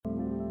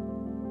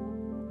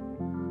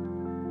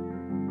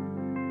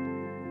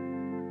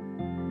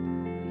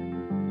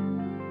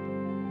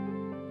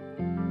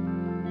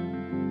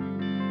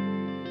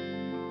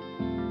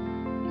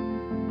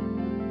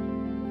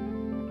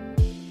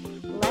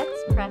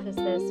preface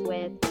this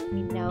with,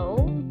 we know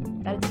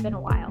that it's been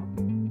a while.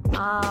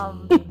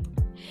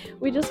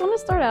 We just want to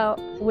start out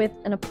with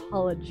an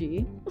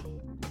apology.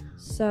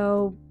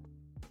 So,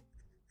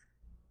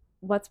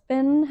 what's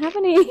been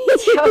happening?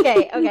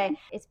 Okay.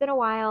 It's been a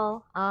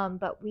while,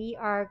 but we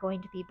are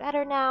going to be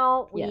better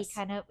now. We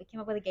came up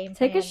with a game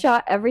plan. Take a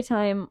shot every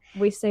time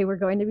we say we're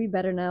going to be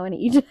better now in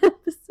each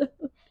episode.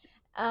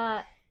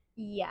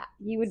 Yeah.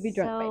 You would be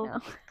drunk by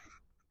now.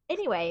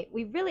 Anyway,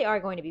 we really are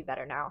going to be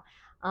better now.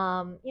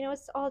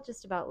 It's all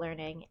just about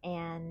learning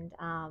and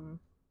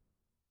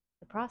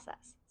the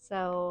process.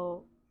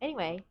 So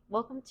anyway,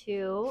 welcome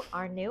to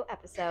our new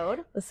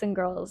episode. Listen,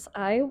 girls,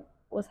 I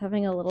was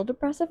having a little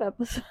depressive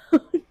episode.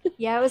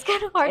 Yeah, it was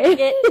kind of hard to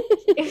get.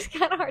 It was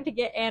kind of hard to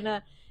get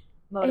Anna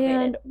motivated.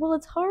 And well,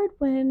 it's hard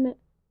when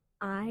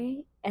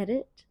I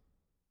edit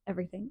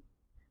everything.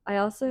 I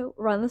also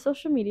run the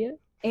social media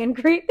and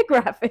create the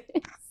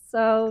graphics.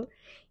 So,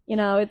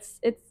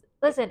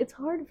 it's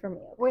hard for me.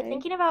 Okay? We're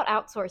thinking about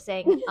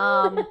outsourcing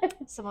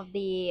some of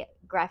the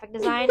graphic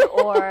design,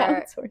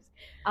 or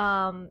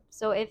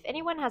so if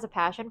anyone has a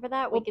passion for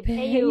that, we could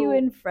pay you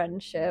in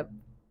friendship.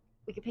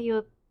 We could pay you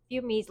a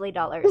few measly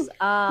dollars.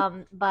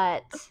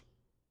 But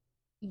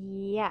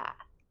yeah,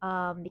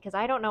 because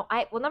I don't know.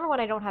 Number one,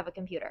 I don't have a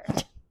computer.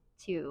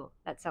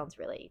 That sounds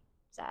really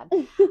sad. But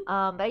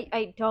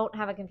I don't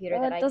have a computer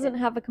doesn't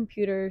have a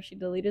computer. She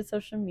deleted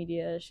social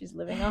media. She's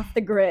living off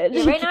the grid.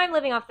 Yeah, right now I'm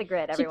living off the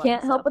grid. She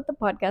can't help with the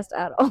podcast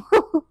at all.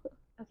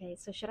 Okay,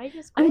 so should I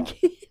just quit? I'm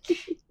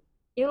kidding.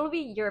 It'll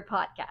be your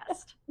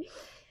podcast.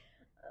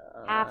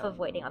 Half of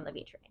waiting on the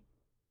V train.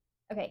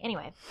 Okay,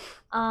 anyway.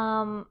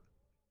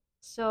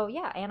 So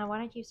yeah, Anna, why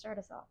don't you start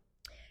us off?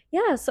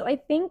 Yeah, so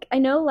I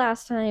know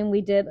last time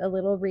we did a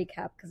little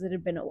recap because it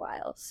had been a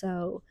while.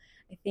 So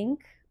I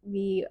think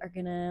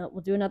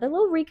we'll do another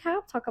little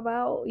recap, talk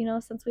about,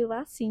 since we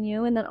last seen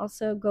you, and then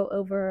also go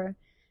over,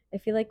 I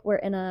feel like we're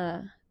in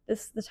the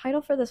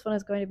title for this one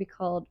is going to be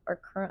called Our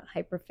Current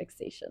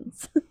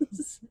Hyperfixations.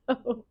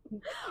 So,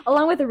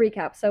 along with a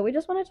recap. So we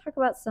just want to talk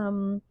about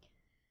some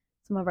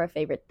of our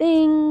favorite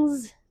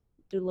things,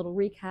 do a little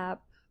recap.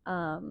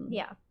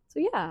 Yeah. So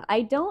yeah,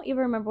 I don't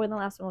even remember when the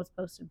last one was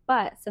posted,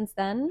 but since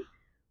then,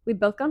 we've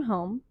both gone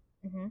home.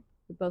 Mm-hmm.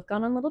 We've both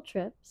gone on little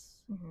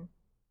trips. Mm-hmm.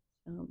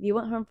 You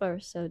went home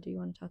first, so do you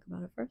want to talk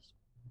about it first?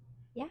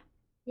 Yeah.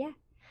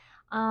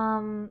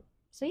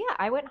 So yeah,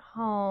 I went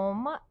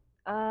home.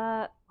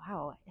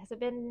 Wow, has it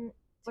been?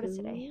 What is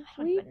today? I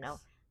don't even know.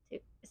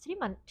 It's today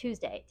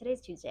Tuesday. Today's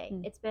Tuesday.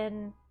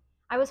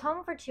 I was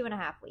home for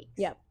 2.5 weeks.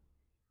 Yep.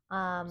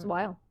 It's a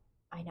while.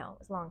 I know, it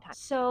was a long time.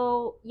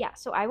 So yeah,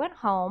 so I went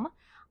home,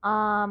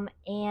 and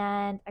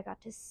I got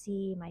to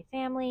see my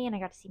family, and I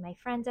got to see my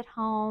friends at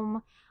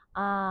home.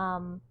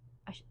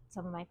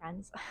 Some of my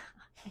friends,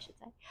 I should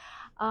say.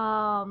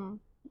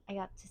 I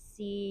got to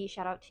see,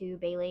 shout out to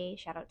Bailey,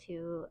 shout out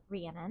to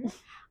Rhiannon.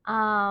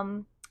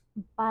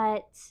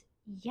 But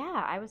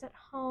yeah, I was at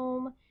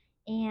home,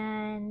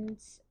 and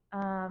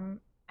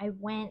I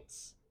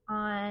went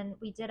on,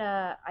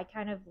 I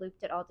kind of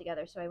looped it all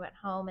together. So I went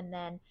home, and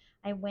then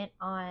I went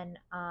on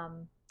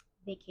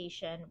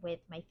vacation with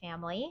my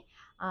family.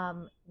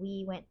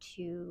 We went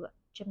to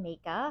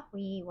Jamaica.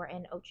 We were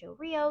in Ocho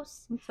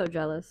Rios. I'm so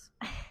jealous.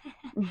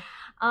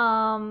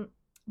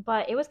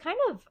 But it was kind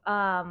of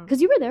because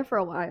you were there for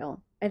a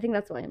while. I think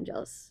that's why I'm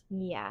jealous.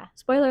 Yeah.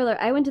 Spoiler alert,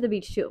 I went to the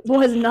beach too. It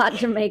was not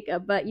Jamaica,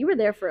 but you were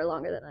there for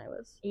longer than I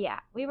was. Yeah,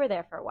 we were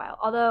there for a while.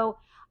 Although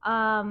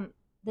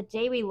the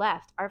day we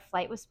left, our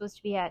flight was supposed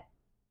to be at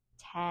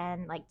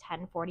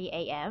 10:40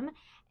 a.m.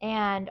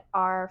 and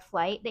our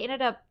flight,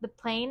 the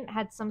plane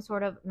had some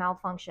sort of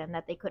malfunction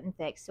that they couldn't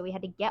fix, so we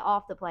had to get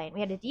off the plane. We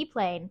had to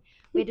deplane.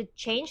 We had to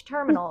change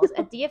terminals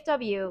at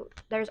DFW.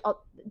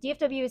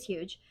 DFW is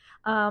huge.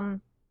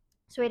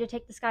 So we had to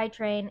take the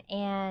SkyTrain,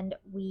 and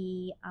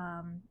we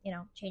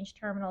changed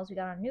terminals. We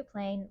got on a new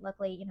plane.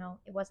 Luckily,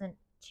 it wasn't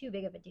too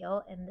big of a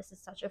deal, and this is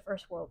such a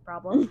first world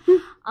problem.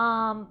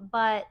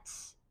 But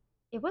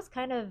it was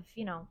kind of,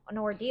 an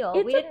ordeal.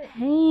 It's a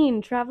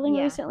pain. Traveling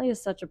recently is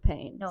such a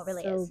pain. No, it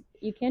really is.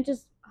 You can't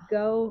just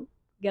go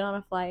get on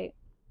a flight,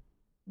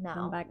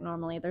 come back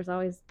normally. There's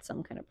always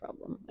some kind of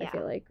problem, I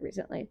feel like,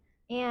 recently.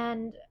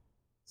 And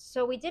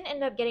so we didn't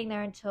end up getting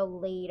there until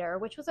later,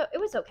 which was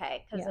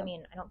okay, because, I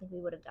don't think we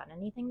would have done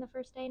anything the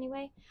first day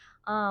anyway.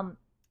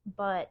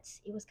 But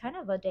it was kind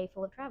of a day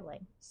full of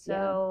traveling.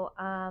 So,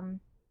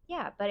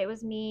 but it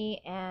was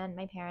me and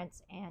my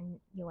parents and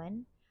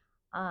Ewan,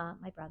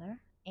 my brother.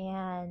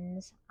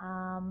 And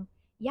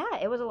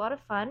it was a lot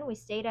of fun. We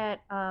stayed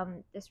at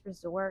this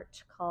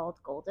resort called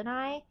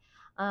GoldenEye,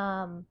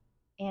 and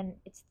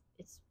it's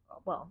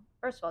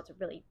first of all, it's a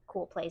really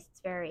cool place. It's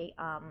very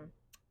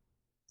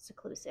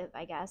seclusive,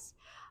 I guess.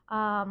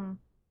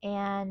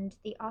 And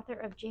the author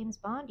of James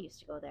Bond used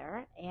to go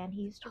there, and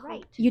he used to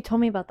write. You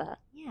told me about that.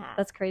 Yeah,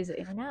 that's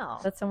crazy. I know.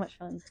 That's so much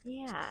fun.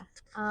 Yeah.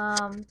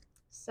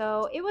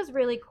 So it was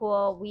really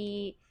cool.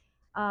 We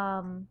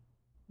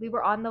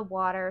were on the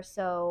water,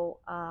 so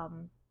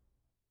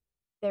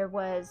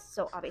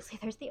obviously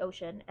there's the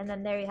ocean, and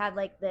then there you had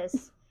like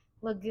this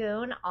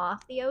lagoon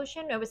off the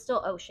ocean. It was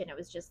still ocean. It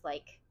was just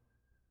like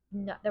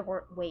no, there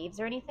weren't waves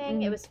or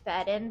anything. It was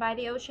fed in by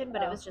the ocean,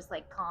 but it was just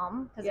like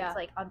calm because it's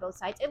like on both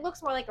sides. It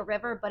looks more like a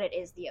river, but it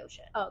is the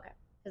ocean. Oh, okay.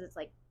 Because it's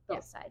like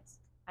both sides.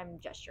 I'm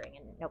gesturing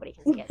and nobody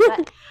can see it.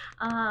 But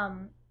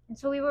and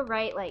so we were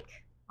right like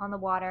on the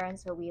water, and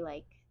so we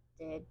like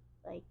did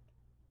like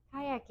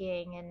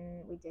kayaking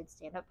and we did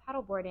stand up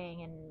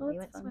paddleboarding and we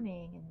went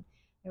swimming and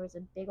there was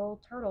a big old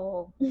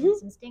turtle and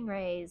some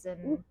stingrays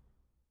and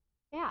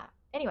yeah.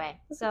 Anyway,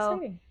 that's so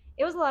exciting.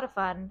 It was a lot of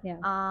fun. Yeah.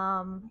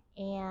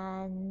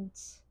 And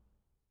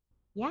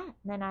yeah,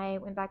 then I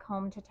went back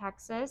home to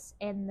Texas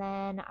and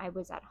then I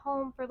was at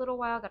home for a little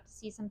while, got to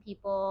see some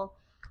people.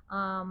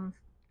 And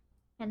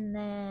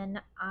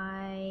then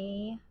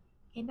I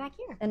came back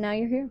here. And now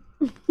you're here.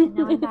 And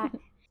now I'm back.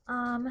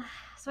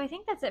 So I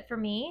think that's it for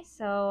me.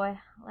 So I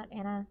let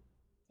Anna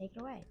take it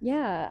away.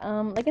 Yeah.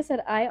 Like I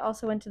said, I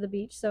also went to the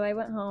beach. So I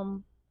went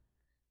home.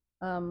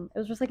 It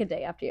was just like a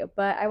day after you,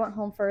 but I went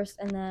home first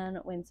and then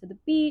went to the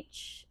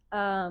beach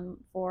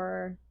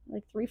for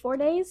like 3-4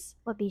 days.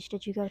 What beach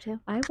did you go to?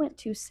 I went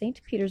to St.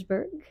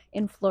 Petersburg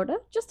in Florida,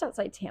 just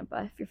outside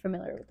Tampa, if you're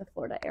familiar with the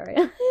Florida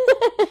area.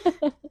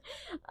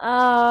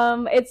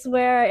 It's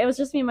where it was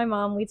just me and my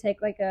mom. We tried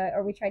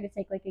to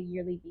take like a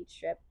yearly beach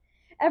trip.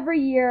 Every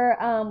year,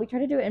 we try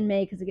to do it in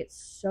May because it gets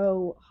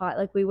so hot.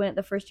 Like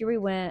the first year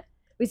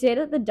we stayed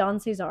at the Don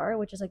Cesar,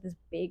 which is like this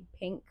big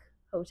pink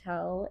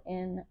hotel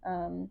in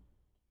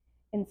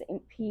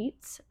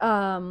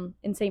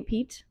St.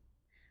 Pete.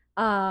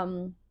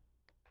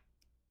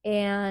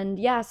 And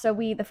yeah, so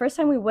the first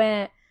time we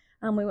went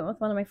with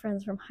one of my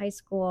friends from high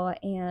school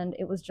and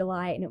it was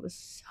July and it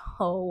was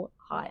so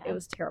hot. Yeah. It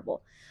was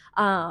terrible.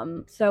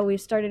 So we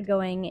started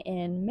going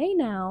in May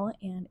now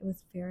and it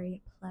was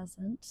very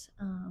pleasant.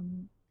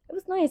 It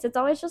was nice. It's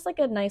always just like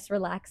a nice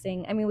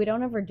relaxing. I mean, we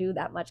don't ever do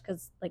that much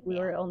because like we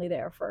were only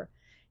there for,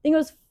 I think it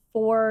was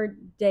 4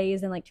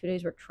 days and like 2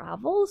 days were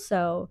travel,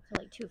 so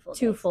like two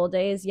full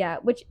days. Yeah,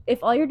 which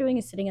if all you're doing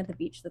is sitting at the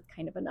beach, that's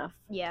kind of enough.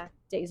 Yeah,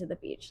 days at the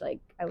beach.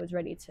 Like I was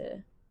ready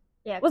to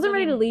wasn't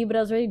ready to leave, but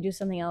I was ready to do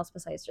something else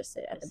besides just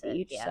sit at the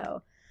beach. Yeah.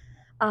 So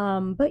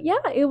but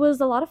yeah, it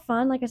was a lot of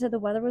fun. Like I said, the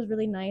weather was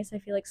really nice. I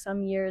feel like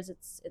some years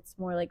it's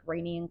more like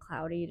rainy and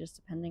cloudy just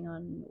depending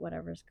on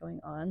whatever's going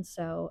on.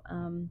 So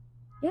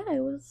yeah, it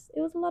was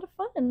a lot of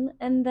fun.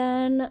 And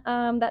then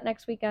that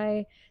next week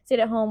I stayed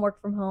at home,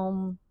 worked from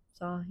home,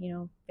 saw,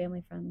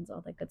 family, friends,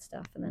 all that good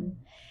stuff, and then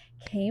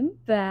came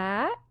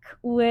back,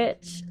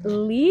 which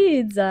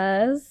leads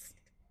us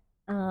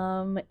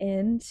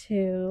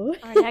into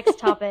our next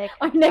topic.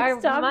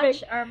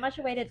 Our much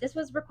awaited. This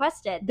was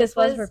requested. This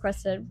was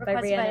requested by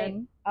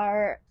Rhiannon,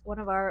 one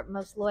of our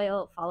most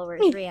loyal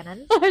followers,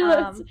 Rhiannon.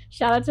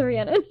 Shout out to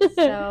Rhiannon.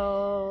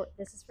 So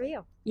this is for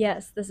you.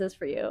 Yes, this is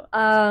for you.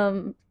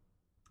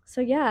 So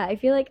yeah, I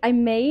feel like I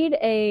made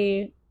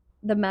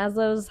the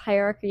Maslow's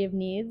hierarchy of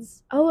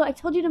needs. Oh, I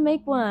told you to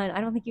make one.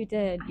 I don't think you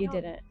did. You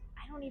didn't.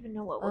 I don't even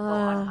know what would go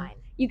on mine.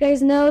 You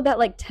guys know that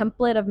like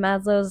template of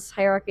Maslow's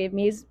hierarchy of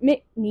needs?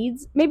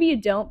 Maybe you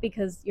don't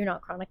because you're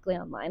not chronically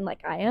online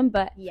like I am,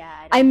 but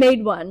yeah, I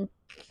made one.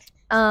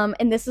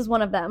 And this is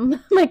one of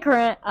them. my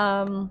current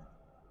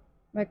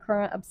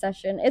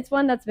obsession. It's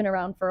one that's been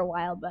around for a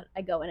while, but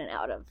I go in and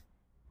out of.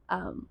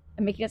 I'm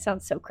making it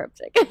sound so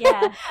cryptic.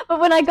 Yeah. But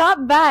when I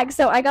got back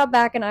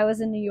and I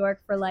was in New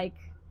York for like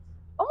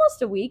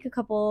almost a week,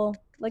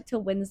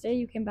 till Wednesday.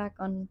 You came back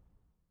on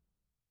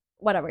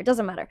whatever, it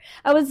doesn't matter.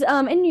 I was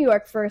in New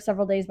York for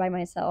several days by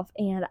myself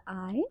and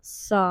I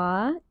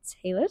saw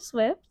Taylor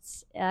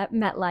Swift at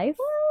MetLife.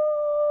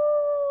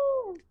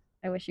 Woo!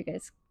 I wish you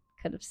guys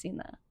could have seen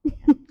that.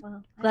 Yeah,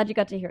 well, glad you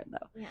got to hear it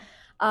though. Yeah.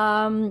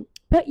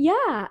 But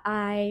yeah,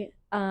 I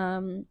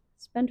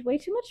spent way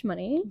too much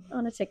money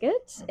on a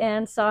ticket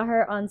and saw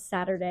her on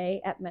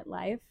Saturday at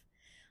MetLife.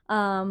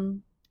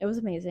 It was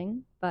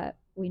amazing, but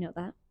we know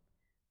that.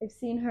 I've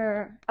seen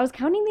her. I was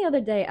counting the other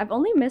day. I've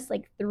only missed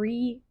like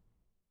three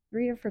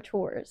of her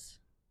tours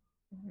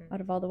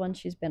out of all the ones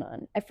she's been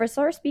on. I first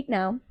saw her Speak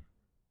Now.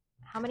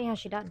 How many has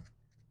she done?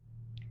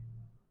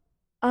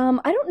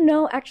 I don't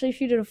know actually if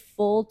she did a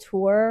full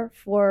tour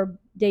for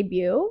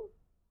debut,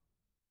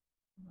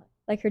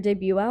 like her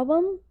debut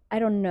album. I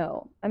don't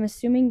know. I'm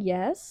assuming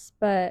yes,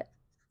 but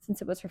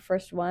since it was her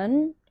first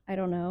one, I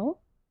don't know.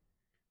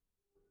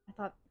 I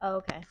thought, oh,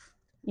 okay.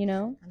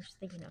 I'm just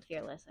thinking of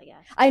Fearless, I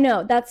guess. I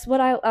know. That's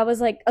what I was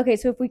like, okay,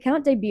 so if we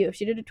count debut, if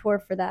she did a tour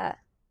for that,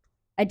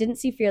 I didn't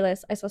see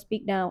Fearless. I saw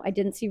Speak Now. I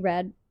didn't see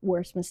Red.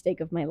 Worst mistake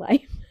of my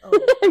life.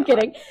 Oh, I'm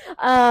kidding.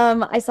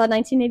 I saw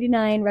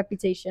 1989,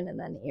 Reputation, and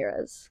then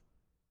Eras.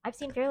 I've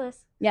seen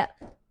Fearless. Yeah,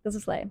 this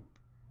is slay.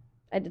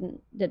 I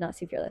did not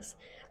see Fearless.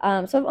 So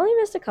I've only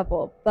missed a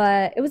couple,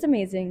 but it was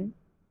amazing.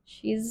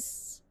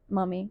 She's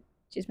mommy.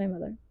 She's my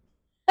mother.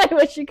 I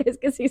wish you guys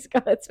could see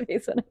Scarlett's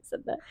face when I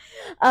said that.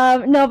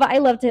 No, but I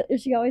loved it.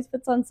 She always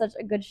puts on such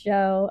a good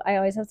show. I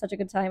always have such a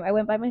good time. I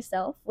went by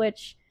myself,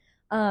 which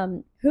I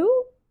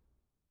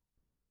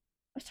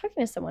was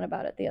talking to someone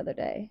about it the other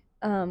day.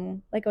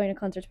 like going to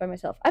concerts by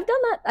myself. I've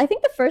done that. I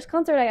think the first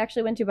concert I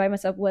actually went to by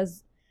myself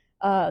was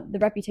the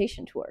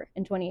Reputation tour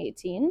in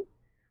 2018.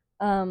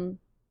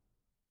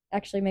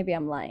 Actually, maybe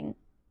I'm lying,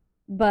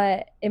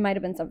 but it might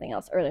have been something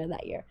else earlier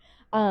that year.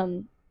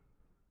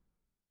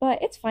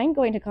 But it's fine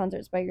going to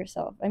concerts by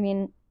yourself. I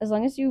mean, as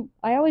long as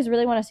I always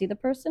really want to see the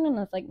person, and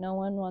if like no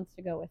one wants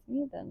to go with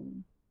me,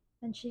 then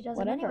she doesn't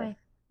whatever. Anyway.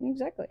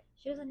 Exactly.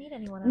 She doesn't need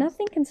anyone else.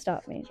 Nothing can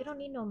stop me. She don't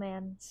need no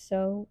man.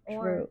 So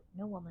or true.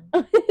 No woman.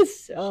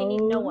 So she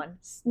needs no one.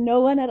 No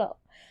one at all.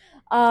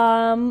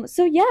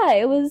 So yeah,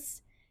 it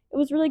was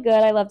really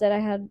good. I loved it. I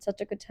had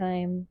such a good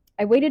time.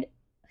 I waited.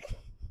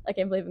 I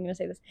can't believe I'm gonna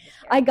say this.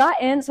 I got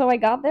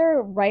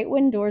there right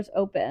when doors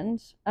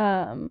opened.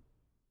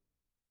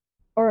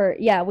 Or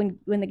yeah, when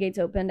the gates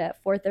opened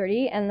at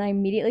 4:30, and I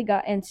immediately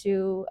got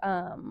into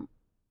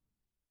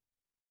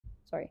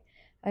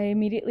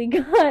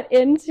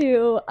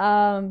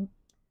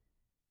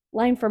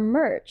line for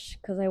merch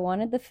because I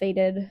wanted the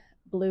faded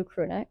blue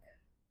crew neck.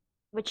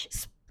 Which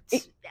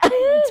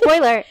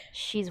spoiler,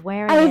 she's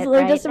wearing it. I was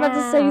right just about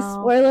to say,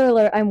 spoiler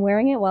alert, I'm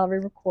wearing it while we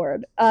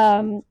record.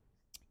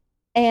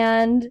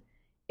 And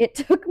it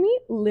took me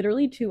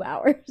literally 2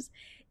 hours.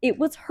 It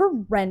was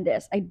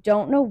horrendous. I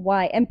don't know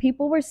why. And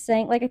people were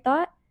saying, like, I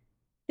thought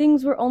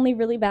things were only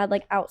really bad,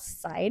 like,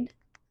 outside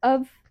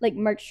of, like,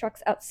 merch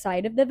trucks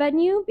outside of the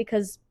venue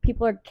because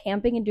people are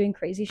camping and doing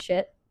crazy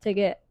shit to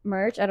get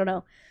merch. I don't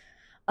know.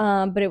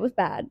 But it was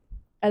bad.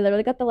 I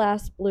literally got the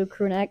last blue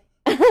crew neck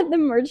at the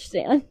merch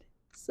stand.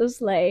 So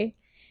slay.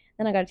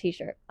 Then I got a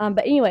t-shirt.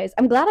 But anyways,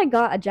 I'm glad I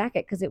got a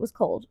jacket because it was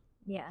cold.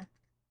 Yeah.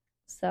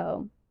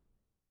 So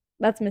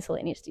that's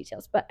miscellaneous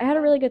details. But I had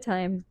a really good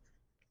time.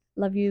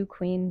 Love you,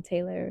 Queen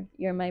Taylor.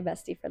 You're my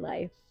bestie for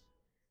life.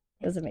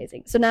 It was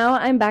amazing. So now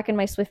I'm back in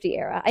my Swiftie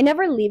era. I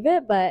never leave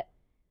it, but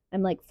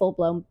I'm like full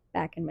blown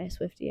back in my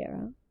Swiftie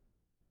era.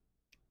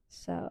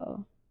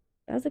 So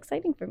that was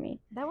exciting for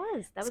me. That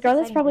was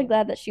Scarlett's probably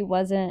glad that she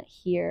wasn't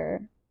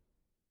here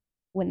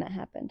when that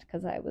happened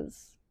because I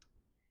was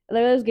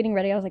getting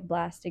ready. I was like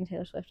blasting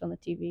Taylor Swift on the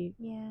TV.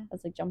 Yeah. I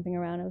was like jumping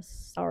around. I was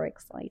so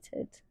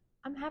excited.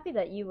 I'm happy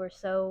that you were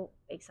so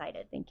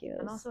excited. Thank you.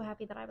 I'm also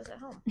happy that I was at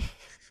home.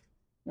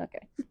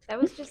 Okay.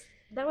 That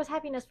was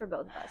happiness for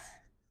both of us.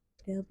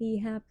 There'll be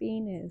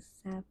happiness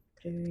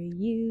after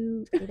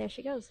you. See, there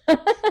she goes.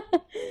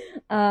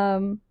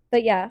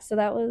 But yeah, so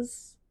that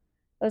was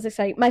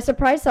exciting. My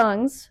surprise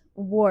songs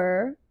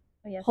were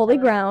Holy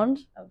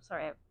Ground. Oh,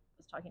 sorry, I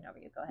was talking over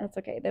you. Go ahead. That's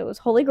okay. There was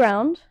Holy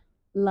Ground,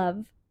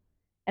 Love,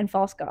 and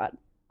False God.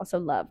 Also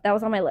Love. That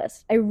was on my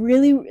list. I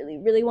really, really,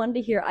 really wanted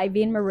to hear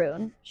Ivy and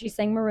Maroon. She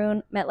sang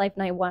Maroon, MetLife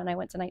night 1. I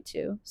went to night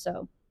 2.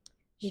 So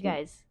you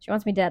guys, she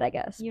wants me dead, I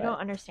guess. You don't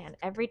understand.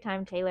 Every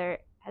time Taylor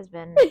has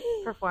been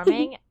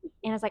performing,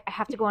 Anna's like, I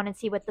have to go on and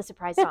see what the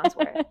surprise songs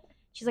were.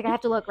 She's like, I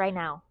have to look right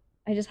now.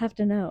 I just have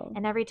to know.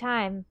 And every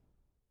time,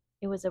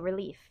 it was a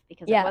relief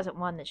because it wasn't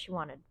one that she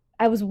wanted.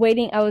 I was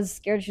waiting. I was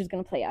scared she was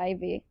going to play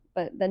Ivy,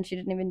 but then she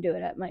didn't even do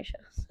it at my show.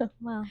 So.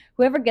 Well,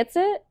 whoever gets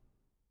it,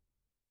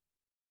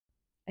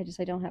 I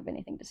don't have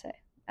anything to say.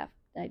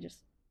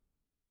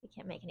 We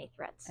can't make any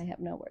threats. I have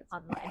no words.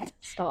 Online.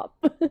 Stop.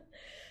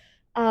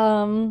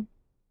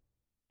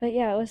 But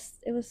yeah,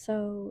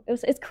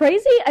 it's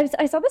crazy.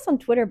 I saw this on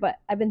Twitter, but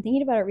I've been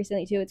thinking about it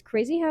recently too. It's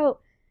crazy how,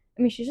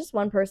 I mean, she's just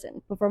one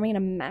person performing in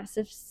a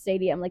massive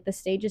stadium. Like the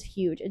stage is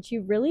huge, and she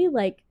really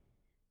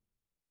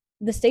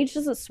the stage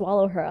doesn't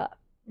swallow her up.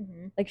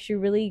 Mm-hmm. Like she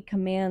really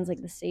commands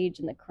like the stage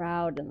and the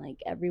crowd, and like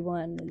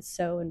everyone is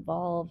so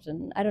involved.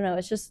 And I don't know,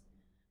 it's just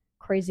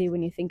crazy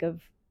when you think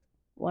of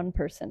one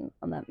person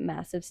on that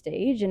massive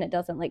stage and it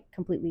doesn't like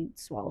completely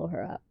swallow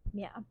her up.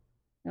 Yeah.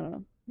 I don't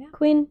know. Yeah.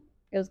 Queen,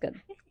 it was good.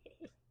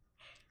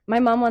 My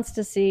mom wants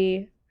to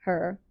see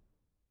her.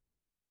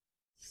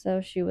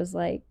 So she was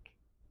like,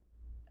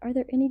 are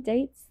there any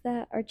dates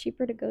that are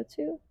cheaper to go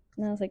to?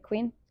 And I was like,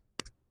 Queen,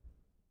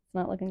 it's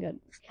not looking good.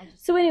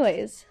 So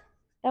anyways,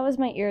 that was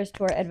my Eras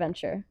Tour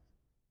adventure.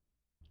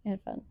 I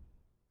had fun.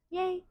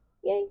 Yay.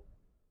 Yay.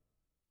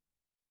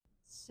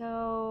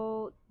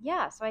 So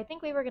yeah, so I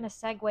think we were gonna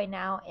segue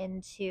now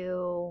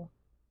into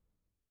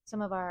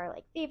some of our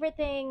like favorite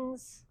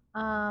things.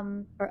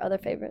 Or other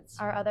favorites.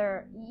 Our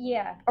other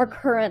Or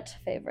current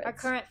favorites. Our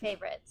current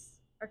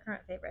favorites.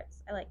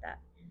 I like that.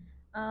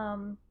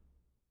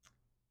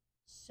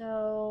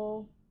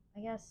 So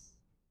I guess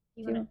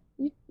you can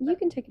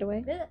take it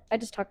away. I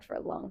just talked for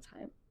a long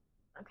time.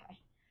 Okay.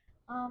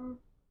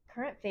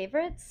 Current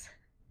favorites?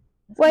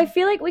 Well, I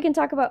feel like we can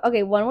talk about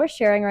one we're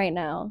sharing right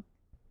now.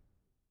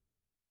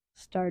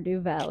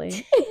 Stardew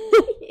Valley.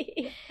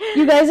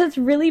 You guys, it's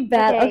really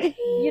bad. Okay.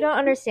 You don't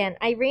understand.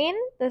 Irene,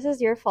 this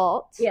is your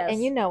fault. Yes.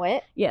 And you know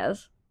it.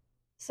 Yes.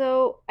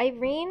 So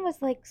Irene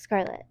was like,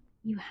 Scarlett,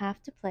 you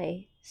have to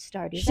play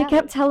Stardew Valley. She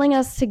kept telling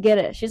us to get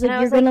it. She's like,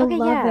 you're going to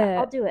love it.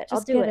 I'll do it.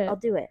 I'll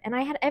do it. And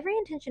I had every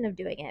intention of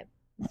doing it.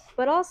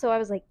 But also I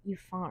was like, you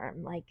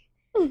farm. Like,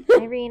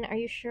 Irene, are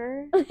you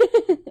sure?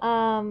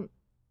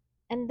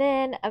 And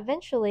then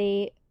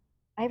eventually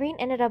Irene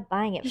ended up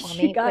buying it for me.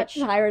 She got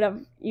tired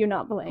of you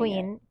not playing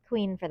Queen,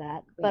 queen for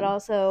that. Queen. But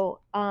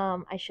also,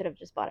 I should have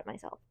just bought it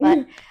myself.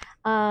 But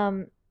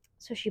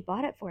so she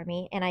bought it for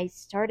me, and I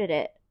started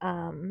it.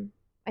 And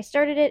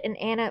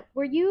Anna,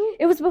 were you?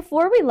 It was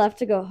before we left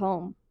to go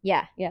home.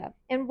 Yeah. Yeah.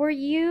 And were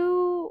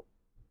you?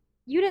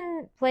 You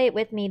didn't play it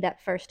with me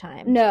that first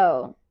time.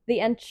 No. The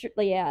intro,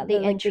 yeah,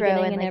 the intro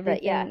and like,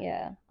 everything.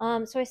 Yeah.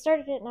 So I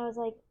started it, and I was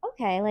like,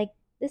 okay, like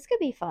this could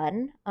be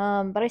fun.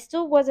 But I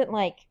still wasn't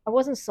like, I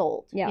wasn't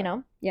sold. Yeah. You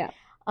know. Yeah.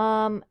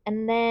 And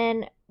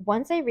then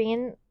once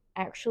Irene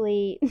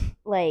actually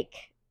like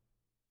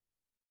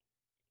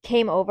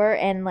came over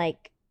and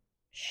like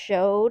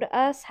showed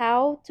us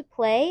how to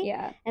play,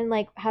 Yeah, and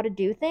like how to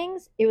do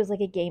things, it was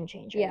like a game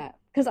changer. Yeah,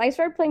 because I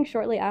started playing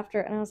shortly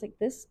after, and I was like,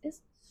 this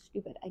is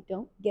stupid. I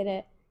don't get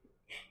it.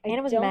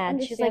 Anna was don't mad.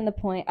 Understand She's like, the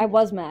point. I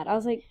was mad. I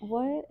was like,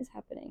 what is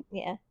happening?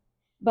 Yeah.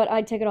 But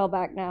I take it all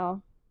back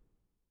now.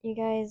 You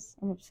guys,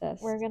 I'm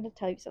obsessed. We're gonna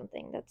tell you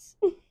something that's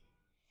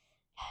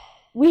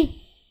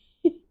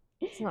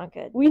it's not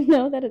good. We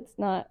know that it's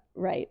not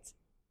right.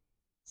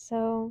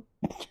 So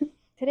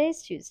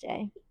today's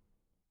Tuesday,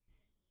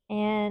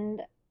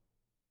 and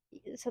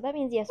so that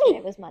means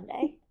yesterday was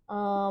Monday.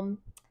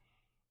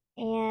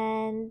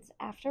 And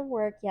after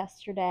work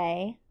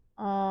yesterday,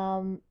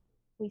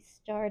 we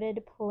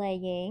started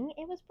playing.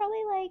 It was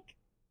probably like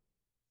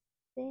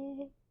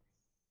 6.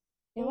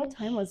 Yeah, what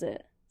time was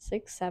it?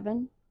 6,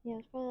 7? Yeah, it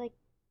was probably like,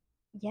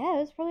 yeah, it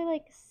was probably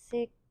like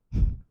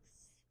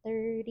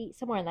 6:30,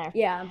 somewhere in there.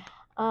 Yeah.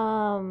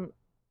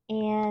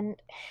 And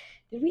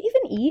did we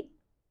even eat?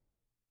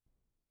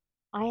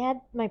 I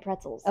had my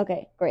pretzels.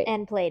 Okay, great.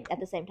 And played at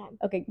the same time.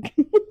 Okay,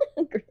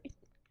 great.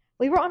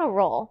 We were on a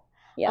roll.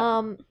 Yeah.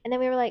 And then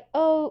we were like,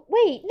 oh,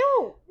 wait,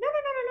 no.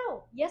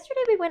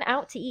 Yesterday we went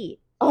out to eat.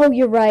 Oh,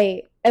 you're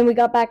right. And we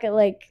got back at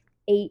like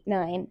 8,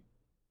 9.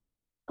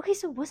 Okay,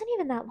 so it wasn't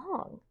even that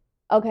long.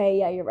 Okay,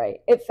 yeah, you're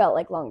right. It felt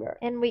like longer.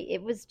 And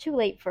it was too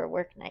late for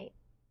work night.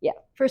 Yeah.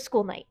 For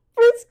school night.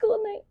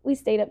 We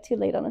stayed up too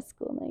late on a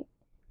school night.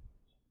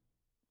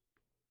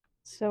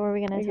 So are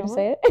we going to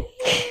say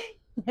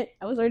it?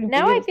 I was waiting for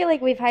now you. I feel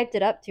like we've hyped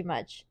it up too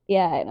much.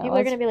 Yeah, I know. People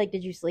are going to be like,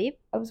 did you sleep?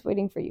 I was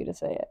waiting for you to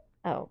say it.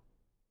 Oh.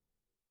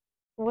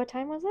 What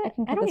time was it? I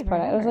can cut don't this even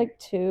part out. It was remember. like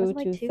 2, Was it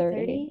like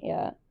 2:30.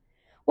 Yeah.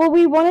 Well,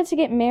 we wanted to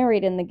get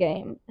married in the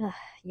game.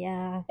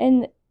 Yeah.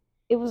 And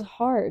it was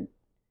hard.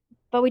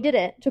 But we did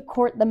it. To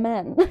court the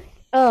men.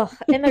 Ugh,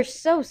 and they're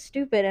so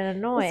stupid and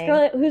annoying.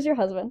 Scarlett, who's your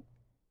husband?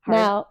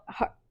 Harvey.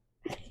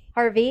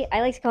 I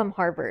like to call him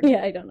Harvard.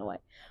 Yeah, I don't know why.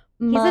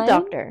 He's a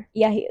doctor.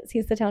 Yeah, he is.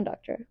 He's the town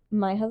doctor.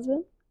 My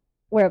husband?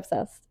 We're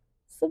obsessed.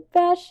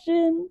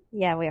 Sebastian.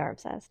 Yeah, we are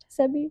obsessed.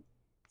 Sebi.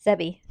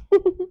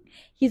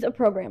 He's a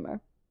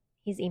programmer.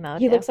 He's emo.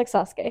 He looks like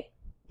Sasuke.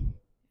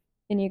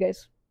 And you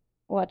guys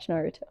watch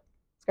Naruto.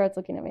 Scarlett's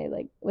looking at me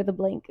like with a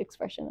blank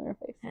expression on her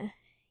face. Yeah.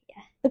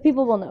 The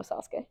people will know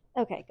Sasuke.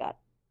 Okay,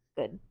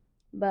 good.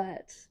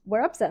 But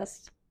we're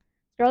obsessed.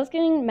 Scarlett's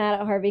getting mad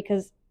at Harvey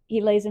because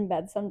he lays in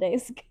bed some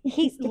days.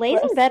 He lays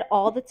in bed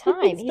all the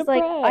time. He's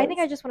like, I think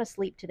I just want to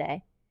sleep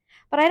today.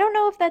 But I don't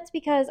know if that's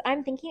because I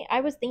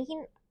was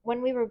thinking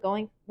when we were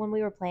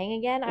playing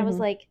again, I was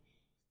like,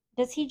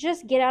 does he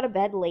just get out of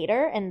bed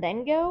later and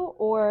then go?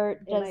 Or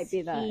does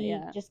he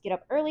just get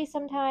up early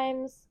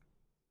sometimes?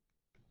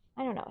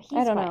 I don't know.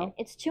 He's fine.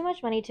 It's too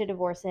much money to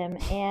divorce him,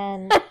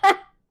 and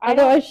I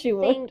don't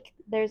think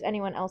there's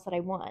anyone else that I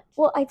want.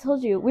 Well, I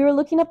told you. We were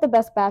looking up the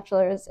best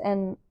bachelors,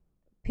 and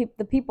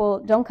the people,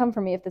 don't come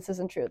for me if this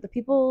isn't true. The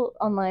people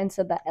online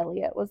said that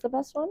Elliot was the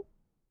best one.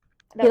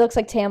 He looks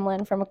like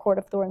Tamlin from A Court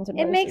of Thorns and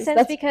Roses. It makes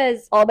sense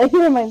because all that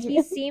he reminds me.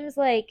 He seems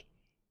like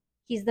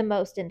he's the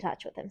most in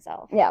touch with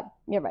himself. Yeah,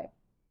 you're right.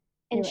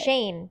 And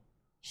Shane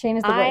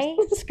is the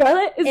worst.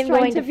 Scarlett is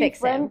trying to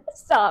fix him.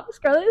 Stop.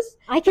 Scarlett is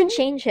I can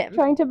change him.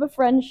 Trying to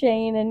befriend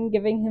Shane and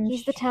giving him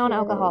He's the town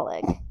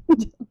alcoholic.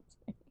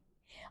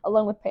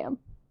 Along with Pam.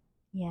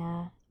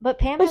 Yeah. But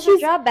Pam has her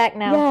job back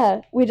now.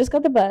 Yeah, we just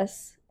got the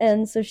bus.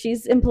 And so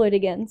she's employed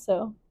again,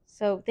 so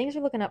things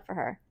are looking up for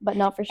her. But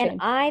not for Shane.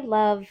 And I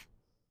love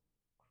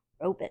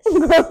Grobus.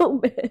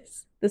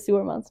 The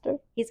sewer monster.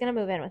 He's going to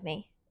move in with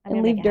me.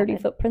 And leave dirty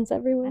footprints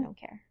everywhere. I don't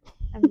care.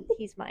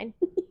 He's mine.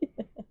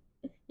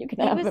 You can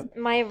have him.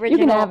 My original, you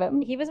can have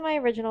him. He was my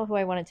original who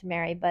I wanted to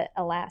marry, but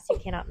alas, you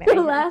cannot marry him.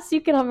 Alas,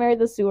 you cannot marry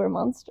the sewer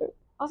monster.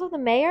 Also, the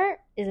mayor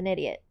is an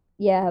idiot.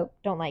 Yeah.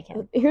 Don't like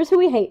him. Here's who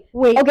we hate.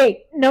 Wait.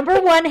 Okay. Number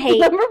one hate.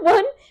 Number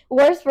one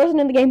worst person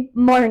in the game,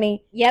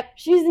 Marnie. Yep.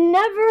 She's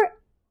never...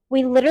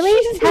 We literally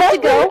have to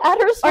go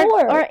at her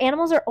store. Our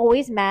animals are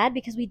always mad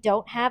because we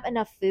don't have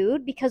enough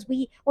food. Because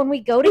when we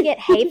go to get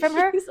hay from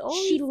her,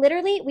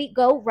 we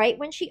go right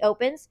when she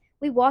opens.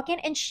 We walk in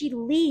and she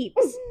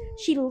leaves.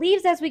 She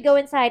leaves as we go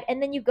inside,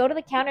 and then you go to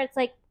the counter. It's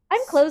like,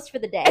 I'm closed for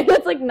the day.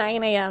 It's like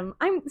 9 a.m.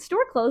 I'm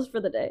store closed for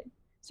the day.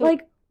 So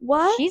like,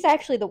 what? She's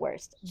actually the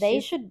worst.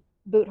 They should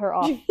boot her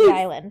off the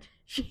island.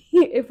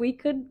 If we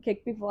could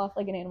kick people off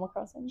like an Animal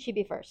Crossing, she'd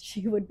be first.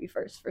 She would be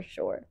first for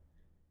sure.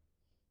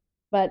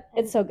 But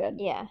it's so good.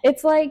 Yeah.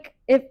 It's like,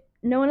 if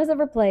no one has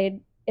ever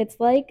played, it's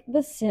like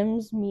The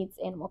Sims meets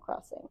Animal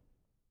Crossing.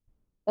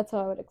 That's how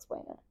I would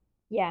explain it.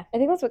 Yeah. I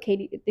think that's what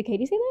Katie did.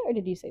 Katie say that, or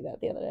did you say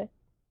that the other day?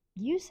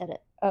 You said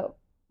it. Oh,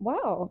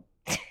 wow.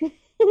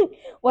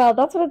 Wow,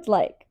 that's what it's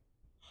like.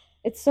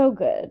 It's so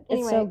good.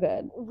 It's so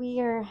good.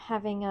 We are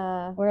having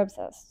We're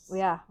obsessed.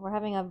 we're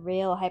having a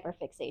real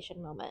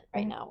hyperfixation moment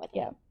right now with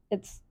it.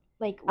 It's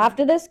like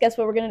after this, guess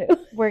what we're gonna do?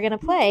 We're gonna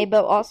play,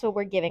 but also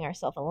we're giving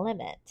ourselves a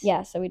limit.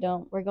 Yeah, so we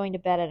don't. We're going to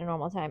bed at a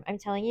normal time. I'm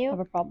telling you, have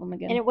a problem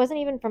again. And it wasn't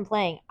even from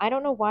playing. I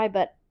don't know why,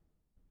 but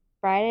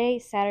Friday,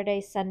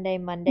 Saturday, Sunday,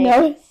 Monday,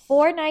 No.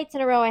 4 nights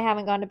in a row I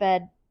haven't gone to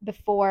bed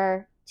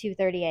before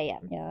 2:30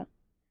 a.m. Yeah,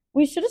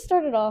 we should have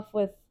started off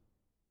with.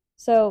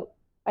 So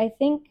I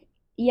think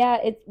we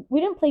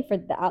didn't play for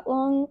that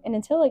long, and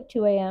until like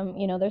 2 a.m.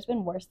 There's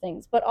been worse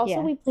things, but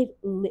also we played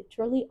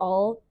literally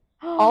all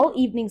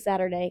evening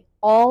Saturday,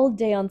 all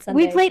day on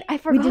Sunday. We played. I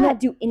forgot. We did not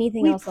do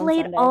anything else on Sunday.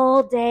 We played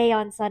all day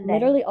on Sunday,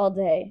 literally all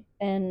day,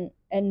 and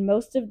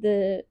most of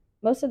the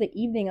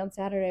evening on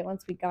Saturday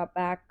once we got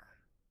back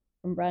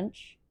from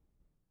brunch,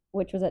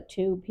 which was at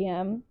 2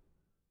 p.m.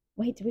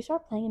 Wait, did we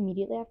start playing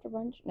immediately after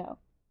brunch? No.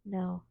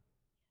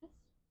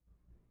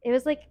 It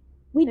was like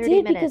we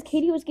did because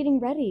Katie was getting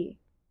ready.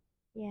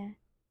 Yeah.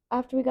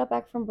 After we got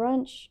back from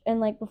brunch and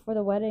like before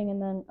the wedding, and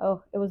then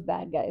it was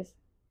bad, guys.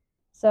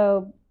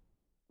 So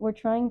we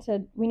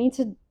need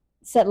to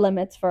set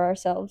limits for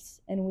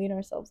ourselves and wean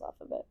ourselves off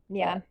of it.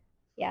 Yeah.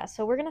 Yeah.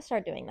 So we're gonna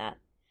start doing that.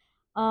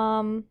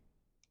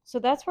 So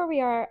that's where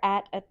we are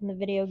at in the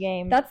video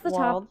game. That's the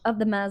top of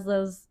the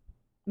Maslow's.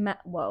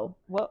 Whoa.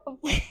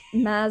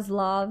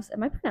 Maslow's.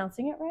 Am I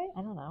pronouncing it right?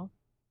 I don't know.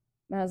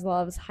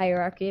 Maslow's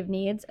hierarchy of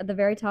needs. At the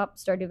very top,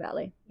 Stardew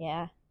Valley.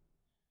 Yeah.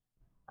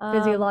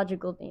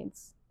 Physiological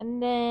needs.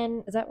 And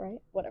then is that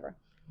right? Whatever.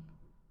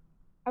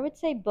 I would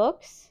say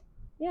books.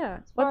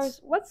 Yeah. What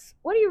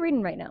are you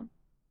reading right now?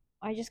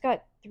 I just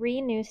got 3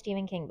 new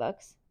Stephen King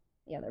books.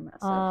 Yeah, they're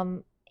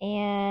massive.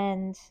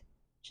 And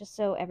just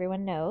so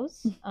everyone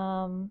knows,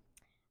 I'm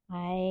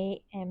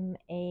an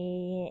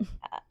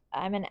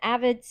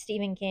avid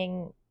Stephen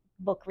King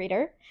book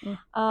reader.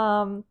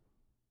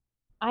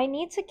 I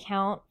need to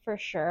count for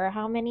sure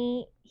how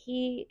many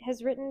he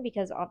has written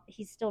because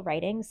he's still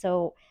writing.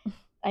 So,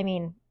 I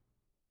mean,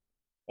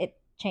 it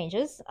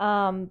changes.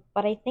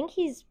 But I think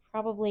he's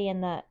probably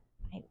in the,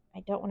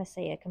 I don't want to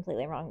say a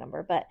completely wrong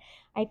number, but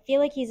I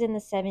feel like he's in the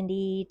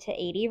 70 to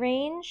 80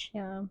 range.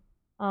 Yeah.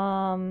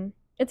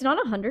 It's not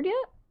 100 yet?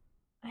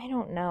 I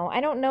don't know.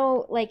 I don't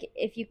know, like,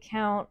 if you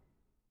count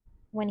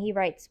when he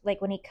writes,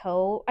 like, when he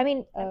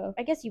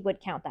I guess you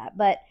would count that,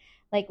 but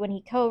like when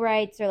he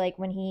co-writes or like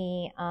when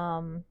he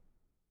I'm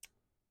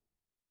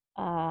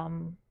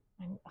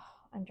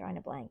drawing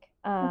a blank.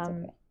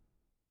 Okay.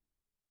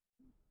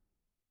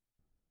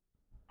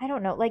 I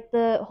don't know, like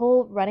the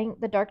whole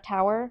the Dark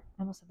Tower.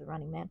 I almost said the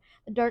Running Man.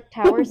 The Dark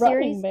Tower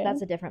series.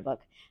 That's a different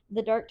book.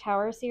 The Dark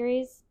Tower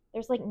series.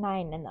 There's like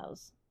 9 in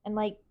those, and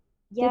like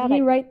did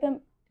he write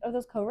them? Are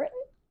those co-written?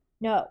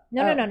 No.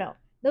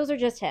 Those are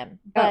just him.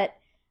 But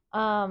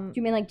do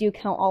you mean like do you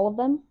count all of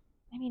them?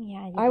 I mean,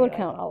 yeah, I would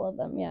count all of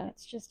them. Yeah,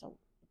 it's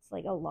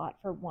like a lot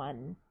for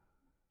one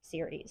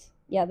series.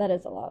 Yeah, that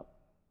is a lot.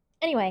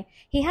 Anyway,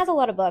 he has a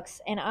lot of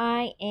books, and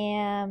I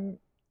am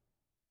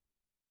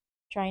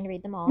trying to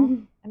read them all.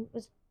 I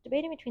was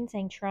debating between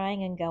saying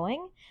trying and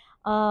going.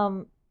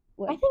 I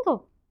think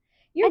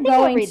you're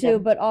going to,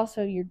 but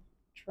also you're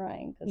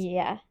trying.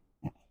 Yeah,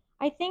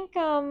 I think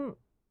I'm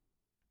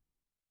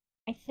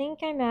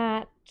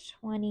at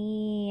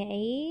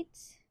 28.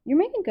 You're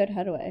making good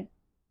headway.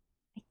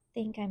 I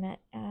think I'm at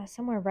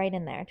somewhere right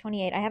in there,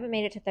 28. I haven't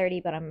made it to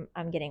 30, but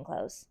I'm getting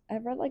close.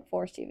 I've read like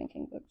 4 Stephen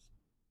King books.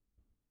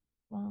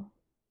 Well,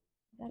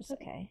 that's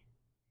okay.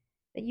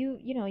 But you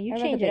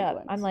change it up.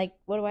 Ones. I'm like,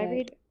 what do I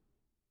read?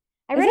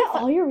 Is that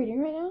all you're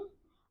reading right now?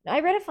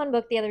 I read a fun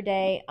book the other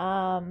day.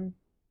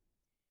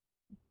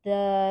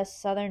 The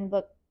Southern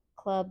Book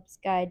Club's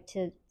Guide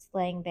to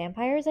Slaying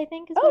Vampires, I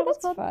think is what it was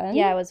called. Fun.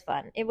 Yeah, it was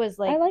fun. It was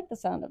like I like the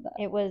sound of that.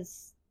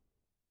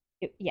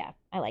 Yeah,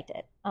 I liked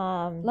it.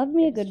 Love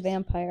me a good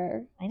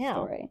vampire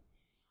story.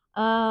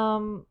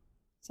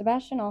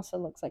 Sebastian also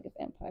looks like a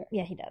vampire.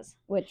 Yeah, he does.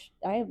 Which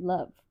I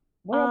love.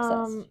 We're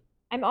obsessed.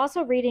 I'm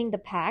also reading The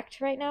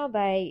Pact right now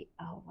by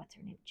what's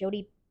her name?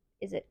 Jodi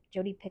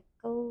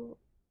Piccolo?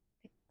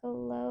 I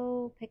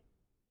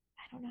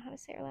don't know how to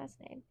say her last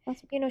name.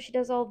 She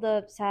does all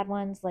the sad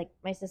ones like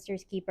My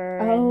Sister's Keeper.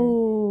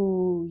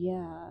 Oh,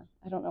 yeah.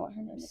 I don't know what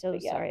her name is. So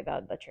sorry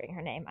about butchering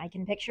her name. I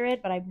can picture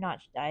it, but I don't know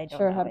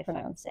how to if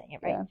I'm saying it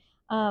right.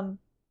 Yeah.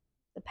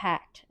 The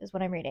Pact is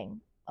what I'm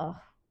reading. Oh,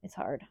 it's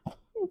hard.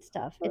 It's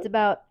tough. It's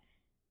about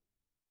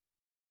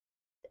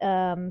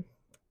a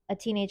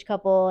teenage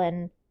couple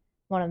and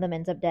one of them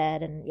ends up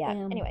dead, and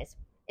anyways,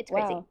 it's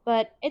crazy. Wow.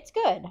 But it's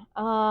good.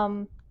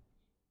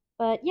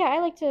 But yeah, I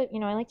like to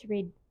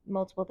read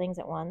multiple things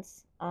at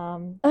once. I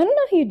don't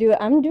know how you do it.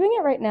 I'm doing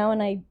it right now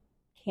and I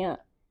can't.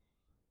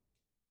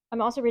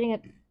 I'm also reading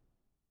it.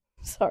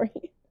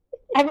 Sorry.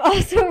 I'm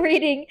also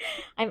reading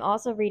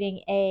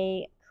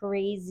a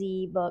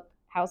crazy book,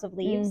 House of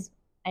Leaves.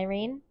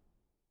 Irene.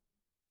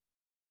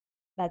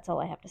 That's all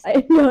I have to say.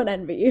 I don't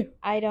envy you.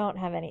 I don't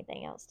have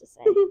anything else to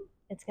say.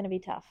 It's gonna be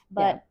tough.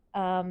 But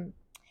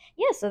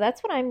yeah, so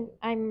that's what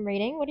I'm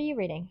reading. What are you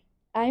reading?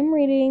 I'm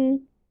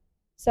reading.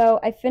 So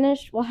I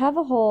finished.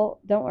 Don't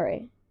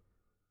worry.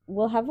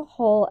 We'll have a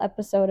whole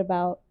episode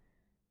about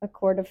A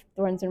Court of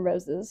Thorns and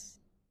Roses,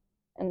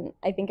 and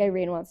I think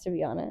Irene wants to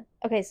be on it.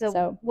 Okay,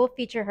 so we'll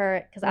feature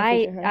her because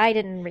I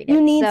didn't read it.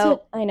 You need to.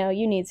 I know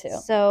you need to.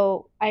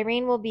 So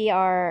Irene will be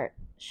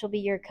she'll be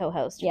your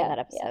co-host for that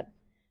episode.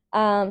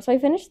 Yeah. So I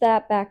finished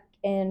that back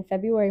in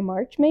February,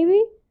 March,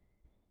 maybe.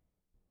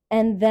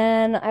 And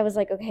then I was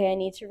like, okay, I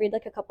need to read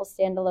like a couple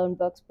standalone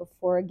books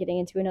before getting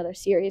into another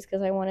series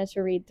because I wanted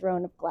to read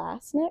Throne of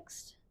Glass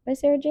next by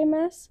Sarah J.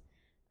 Maas.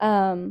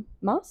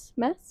 Moss?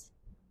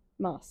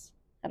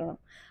 I don't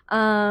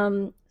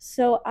know.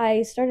 So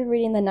I started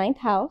reading The Ninth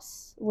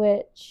House,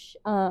 which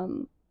I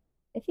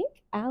think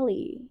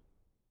Allie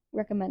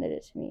recommended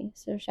it to me.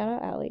 So shout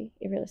out Allie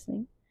if you're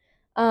listening.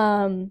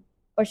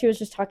 Or she was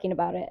just talking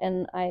about it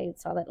and I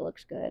saw that it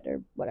looks good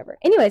or whatever.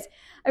 Anyways,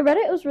 I read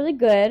it. It was really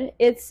good.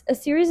 It's a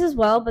series as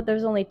well, but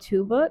there's only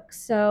 2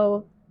 books.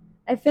 So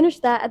I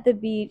finished that at the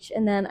beach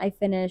and then I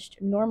finished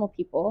Normal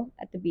People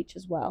at the beach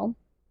as well.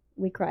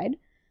 We cried.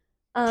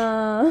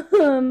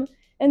 And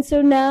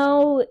so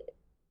now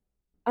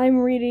I'm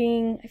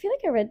reading, I feel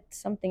like I read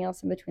something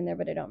else in between there,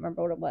 but I don't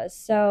remember what it was.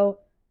 So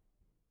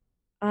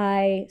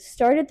I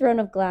started Throne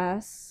of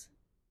Glass.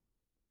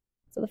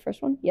 So the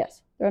first one?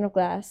 Yes, Throne of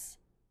Glass.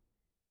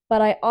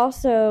 But I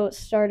also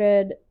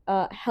started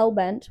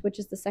Hellbent, which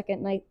is the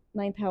second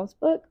Ninth House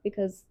book,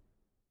 because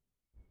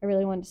I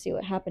really wanted to see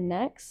what happened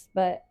next.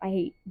 But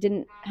I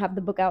didn't have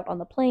the book out on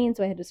the plane,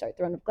 so I had to start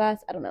Throne of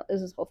Glass. I don't know. It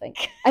was this whole thing.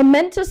 I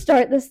meant to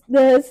start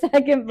the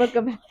second book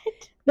of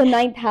the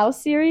Ninth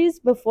House series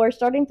before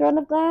starting Throne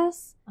of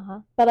Glass.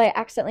 But I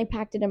accidentally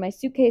packed it in my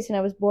suitcase, and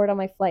I was bored on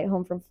my flight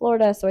home from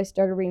Florida, so I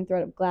started reading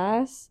Throne of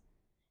Glass.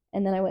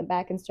 And then I went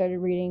back and started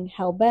reading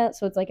Hellbent,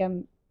 so it's like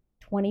I'm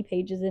 20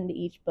 pages into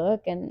each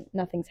book and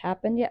nothing's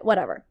happened yet.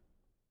 Whatever.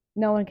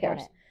 No one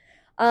cares.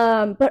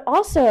 But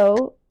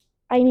also,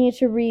 I need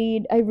to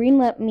read, Irene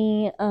lent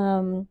me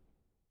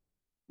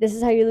This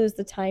Is How You Lose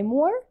the Time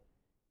War.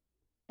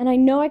 And I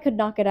know I could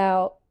knock it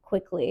out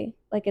quickly.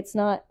 Like, it's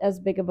not as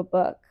big of a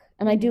book.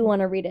 And I do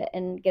want to read it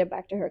and get it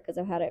back to her because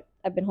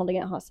I've been holding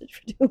it hostage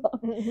for too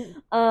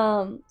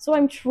long. So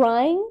I'm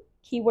trying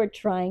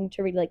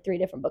to read like 3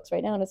 different books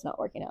right now, and it's not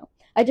working out.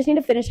 I just need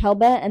to finish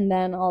Hellbent, and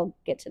then I'll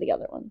get to the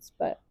other ones.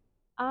 But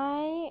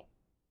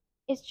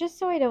it's just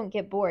so I don't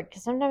get bored,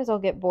 because sometimes I'll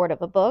get bored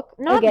of a book.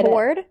 Not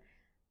bored,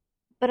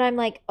 but I'm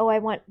like, oh, I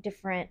want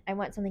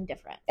something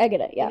different. I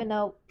get it, yeah. Even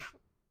though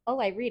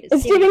all I read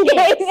is Stephen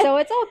King, so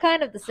it's all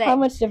kind of the same. How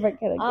much different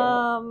can it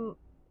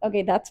get?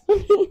 Okay, that's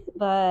funny.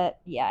 But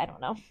yeah, I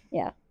don't know.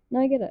 Yeah, no,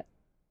 I get it.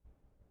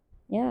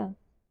 Yeah,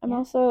 I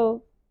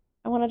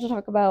wanted to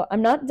talk about,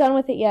 I'm not done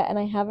with it yet, and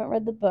I haven't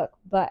read the book,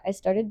 but I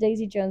started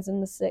Daisy Jones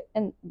and the Six,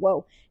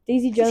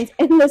 Daisy Jones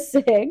and the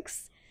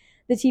Six,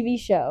 the TV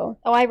show.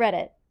 Oh, I read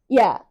it.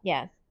 Yeah.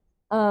 Yeah.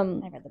 I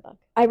read the book.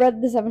 I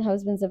read The Seven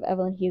Husbands of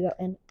Evelyn Hugo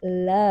and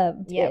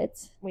loved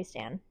it. We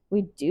stand.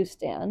 We do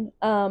stand.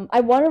 I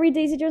want to read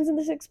Daisy Jones and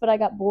the Six, but I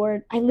got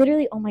bored. I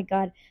literally, oh my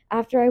God,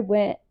 after I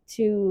went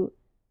to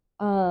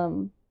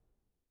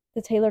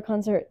the Taylor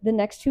concert, the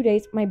next 2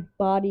 days, my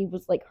body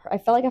was like, I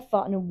felt like I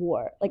fought in a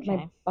war. Like,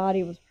 my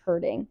body was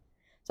hurting.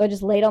 So I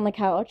just laid on the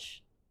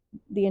couch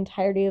the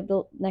entirety of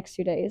the next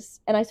 2 days.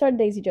 And I started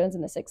Daisy Jones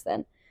and the Six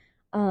then.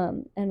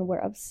 And we're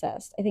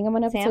obsessed. I think I'm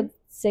on episode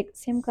 6.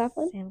 Sam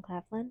Claflin? Sam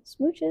Claflin.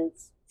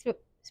 Smooches.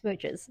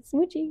 Smooches.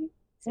 Smoochy.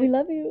 We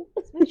love you.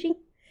 Smoochy.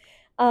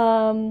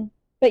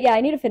 But yeah,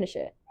 I need to finish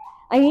it.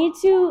 I need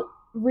to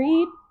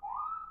read.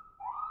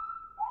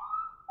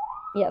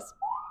 Yes.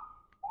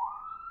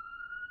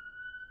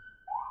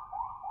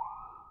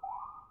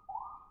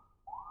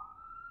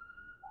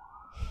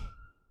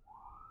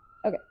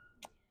 Okay.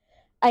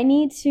 I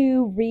need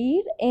to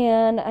read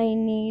and I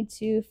need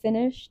to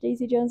finish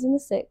Daisy Jones and the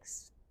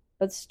Six.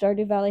 But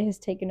Stardew Valley has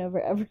taken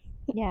over everything.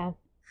 Yeah.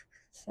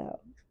 So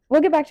we'll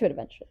get back to it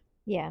eventually.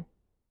 Yeah.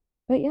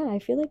 But yeah, I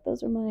feel like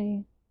those are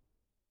my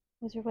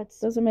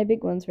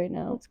big ones right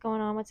now. What's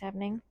going on? What's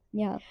happening?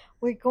 Yeah.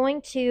 We're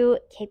going to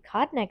Cape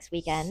Cod next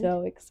weekend.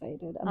 So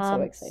excited. I'm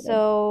so excited.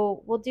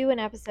 So we'll do an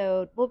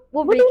episode. We'll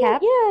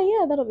recap.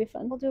 Yeah, that'll be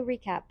fun. We'll do a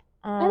recap.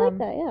 I like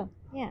that, yeah.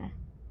 Yeah.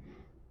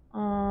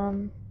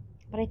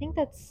 But I think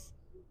that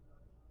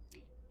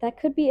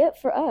could be it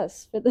for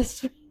us for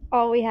this week.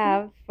 All we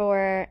have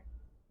for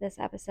this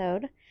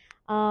episode.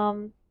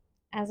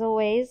 As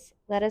always,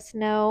 let us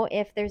know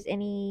if there's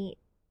any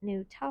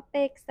new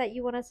topics that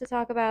you want us to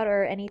talk about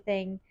or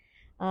anything.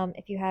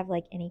 If you have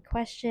like any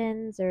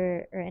questions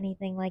or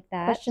anything like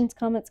that. Questions,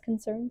 comments,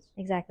 concerns.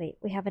 Exactly.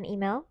 We have an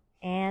email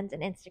and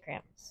an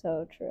Instagram.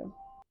 So true.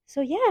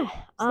 So yeah. Say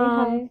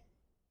hi.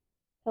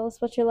 Tell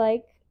us what you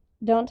like.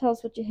 Don't tell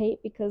us what you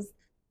hate because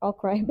I'll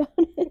cry about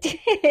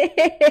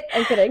it.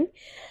 I'm kidding.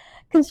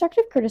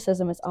 Constructive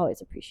criticism is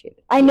always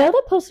appreciated. I know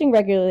that posting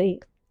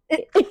regularly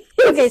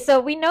Okay, so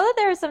we know that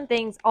there are some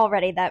things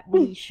already that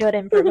we should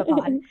improve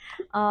upon.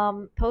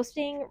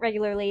 Posting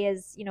regularly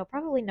is,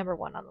 probably number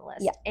one on the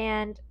list. Yeah.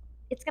 And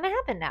it's going to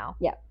happen now.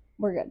 Yeah,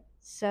 we're good.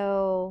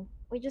 So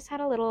we just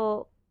had a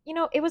little,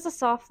 it was a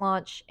soft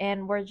launch,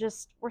 and we're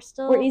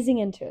easing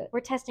into it. We're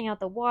testing out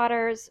the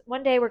waters.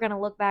 One day we're going to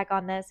look back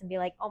on this and be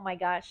like, oh my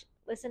gosh,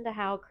 listen to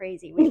how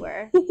crazy we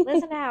were.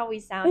 Listen to how we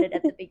sounded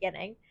at the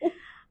beginning.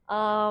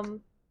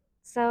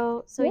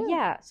 So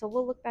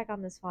we'll look back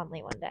on this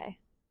fondly one day.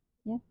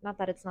 Yeah. Not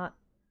that it's not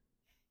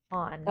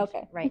fun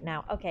right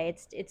now. Okay,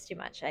 it's too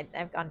much.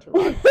 I've gone too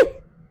long.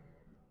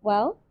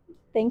 Well,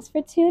 thanks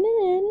for tuning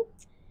in.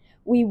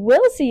 We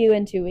will see you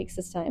in 2 weeks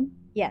this time.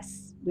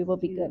 Yes. We will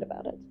be good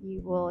about it.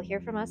 You will hear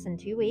from us in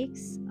 2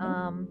 weeks.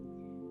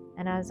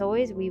 And as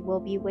always, we will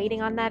be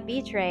waiting on that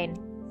B train.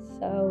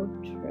 So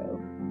true.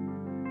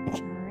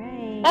 All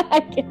right. I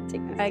can't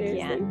take this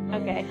seriously. I can't.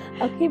 Okay.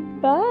 Okay,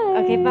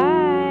 bye. Okay,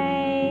 bye.